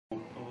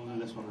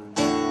this one.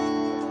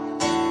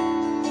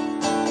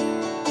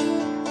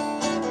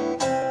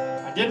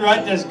 I did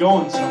write this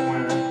going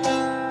somewhere.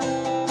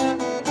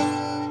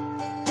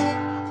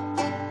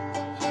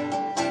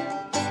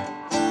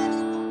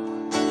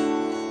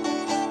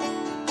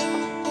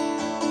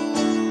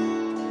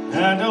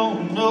 I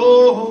don't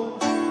know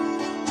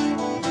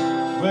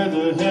where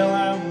the hell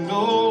I'm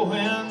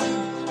going,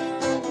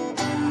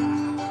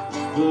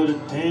 but I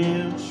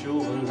damn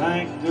sure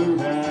like the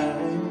ride.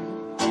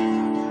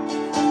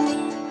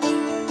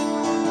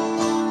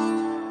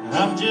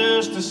 I'm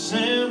just a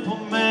simple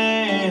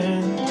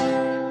man,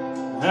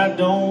 I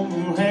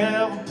don't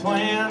have a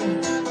plan.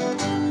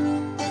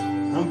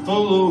 I'm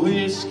full of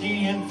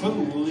whiskey and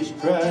foolish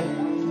pride.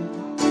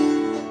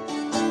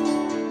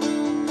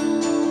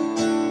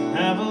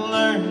 I've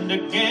learned to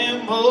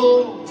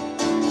gamble,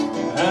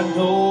 I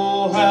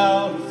know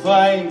how to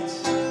fight.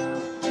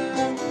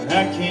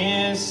 I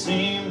can't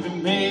seem to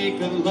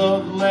make a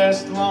love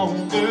last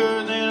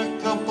longer than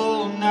a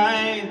couple of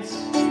nights.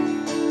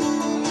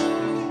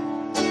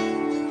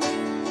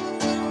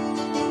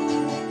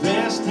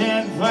 Best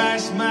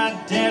advice my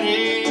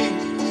daddy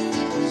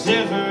has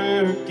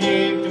ever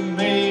gave to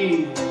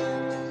me: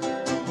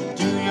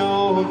 do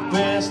your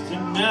best to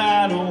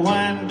not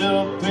wind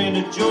up in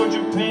a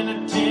Georgia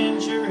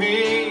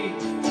penitentiary.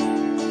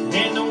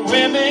 And the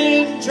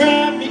women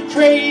drive me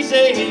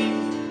crazy,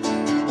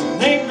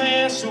 they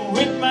mess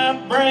with my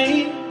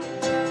brain.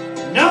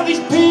 Now these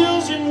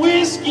pills and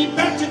whiskey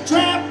about to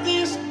trap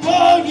this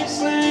boy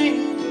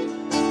insane.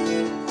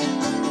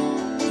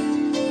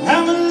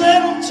 I'm a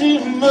little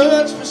too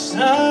much for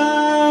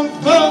some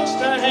folks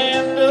to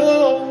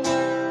handle.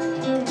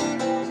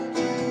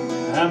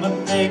 I'm a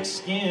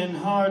thick-skinned,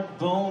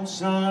 hard-boned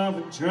son of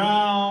a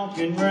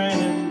drunken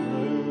rambler.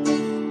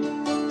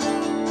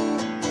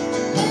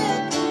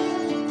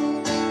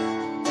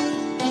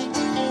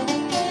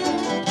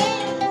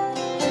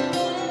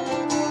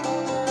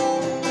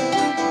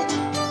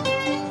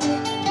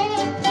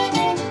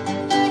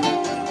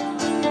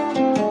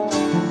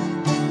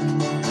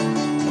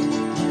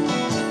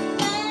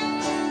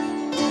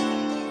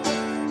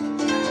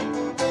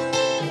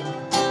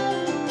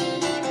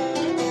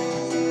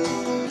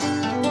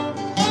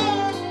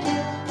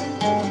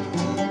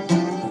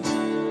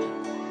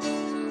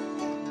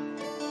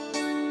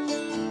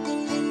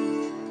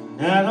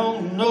 I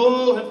don't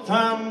know if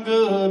I'm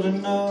good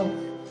enough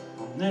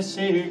on this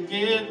here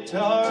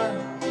guitar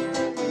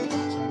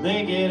to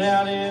make it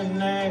out in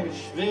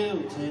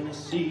Nashville,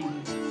 Tennessee.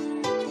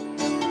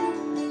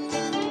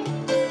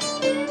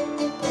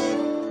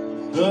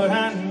 But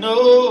I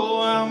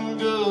know I'm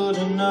good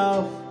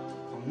enough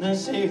on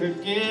this here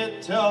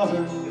guitar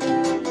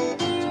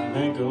to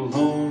make a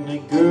lonely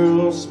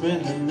girl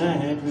spend the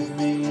night with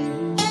me.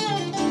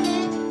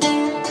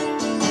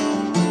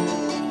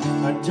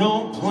 I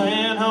don't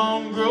plan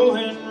on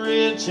growing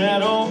rich, I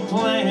don't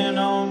plan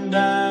on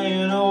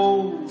dying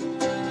old.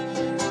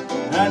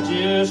 I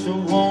just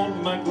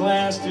want my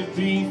glass to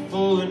be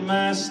full and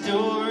my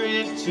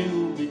story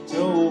to be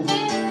told.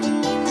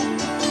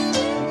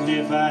 And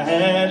if I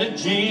had a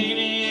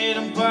genie in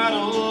a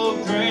bottle,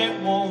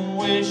 grant one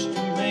wish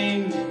to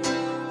me,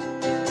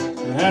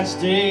 I'd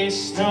stay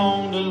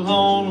stoned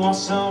alone while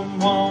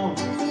someone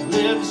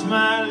lives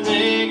my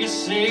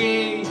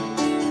legacy.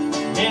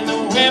 And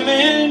the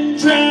women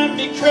drive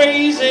me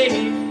crazy,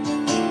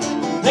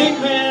 they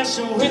mess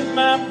with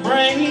my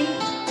brain.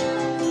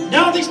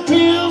 Now these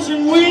pills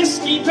and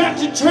whiskey about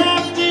to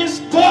trap this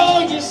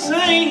boy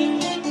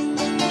insane.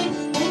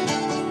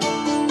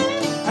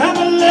 I'm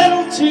a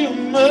little too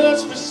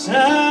much for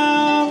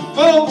some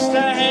folks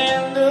to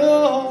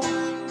handle.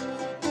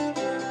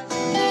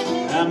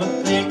 I'm a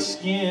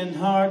thick-skinned,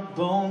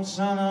 hard-boned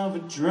son of a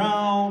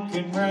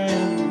drunken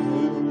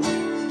rambler.